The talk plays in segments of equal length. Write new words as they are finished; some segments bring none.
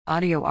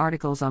Audio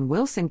articles on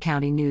Wilson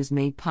County News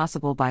made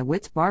possible by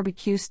Witt's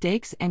Barbecue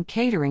Steaks and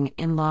Catering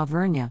in La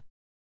Vernia.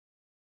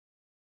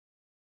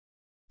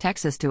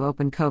 Texas to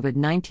open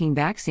COVID-19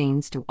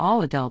 vaccines to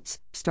all adults,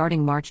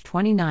 starting March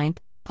 29,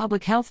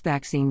 Public Health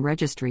Vaccine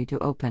Registry to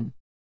open.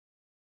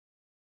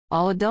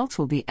 All adults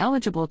will be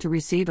eligible to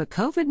receive a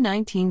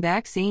COVID-19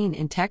 vaccine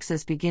in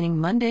Texas beginning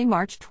Monday,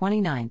 March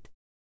 29.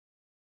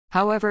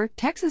 However,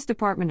 Texas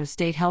Department of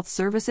State Health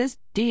Services,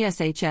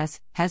 DSHS,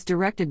 has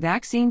directed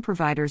vaccine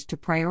providers to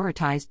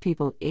prioritize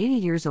people 80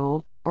 years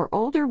old or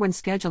older when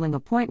scheduling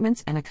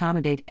appointments and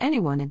accommodate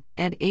anyone in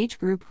that age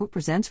group who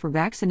presents for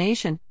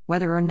vaccination,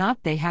 whether or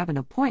not they have an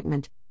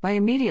appointment, by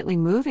immediately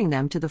moving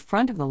them to the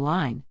front of the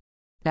line.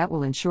 That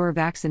will ensure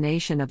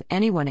vaccination of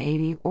anyone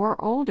 80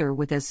 or older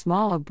with as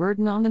small a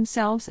burden on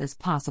themselves as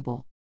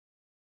possible.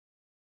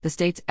 The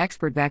state's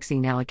expert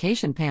vaccine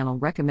allocation panel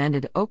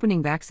recommended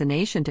opening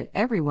vaccination to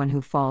everyone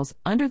who falls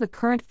under the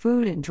current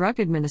Food and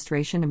Drug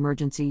Administration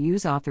emergency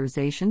use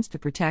authorizations to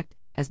protect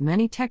as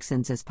many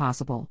Texans as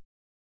possible.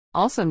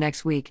 Also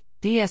next week,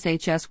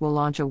 DSHS will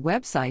launch a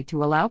website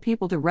to allow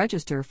people to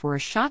register for a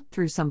shot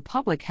through some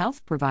public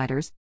health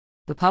providers.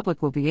 The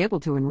public will be able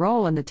to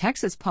enroll in the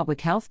Texas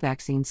Public Health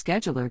Vaccine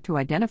Scheduler to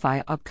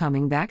identify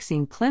upcoming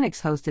vaccine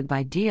clinics hosted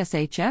by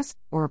DSHS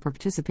or a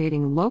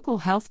participating local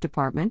health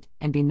department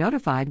and be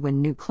notified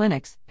when new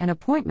clinics and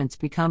appointments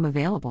become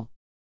available.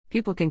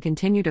 People can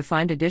continue to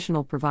find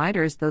additional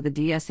providers through the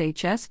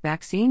DSHS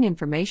vaccine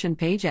information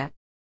page at.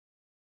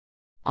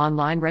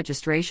 Online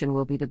registration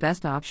will be the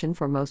best option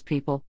for most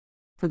people.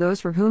 For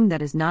those for whom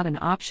that is not an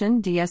option,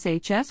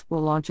 DSHS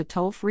will launch a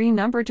toll-free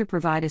number to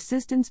provide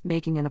assistance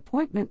making an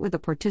appointment with a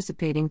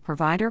participating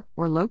provider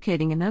or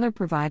locating another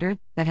provider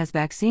that has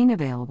vaccine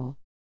available.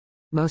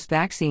 Most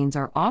vaccines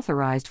are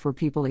authorized for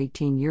people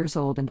 18 years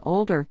old and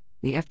older.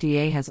 The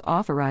FDA has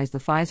authorized the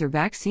Pfizer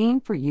vaccine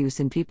for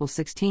use in people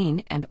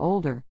 16 and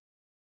older.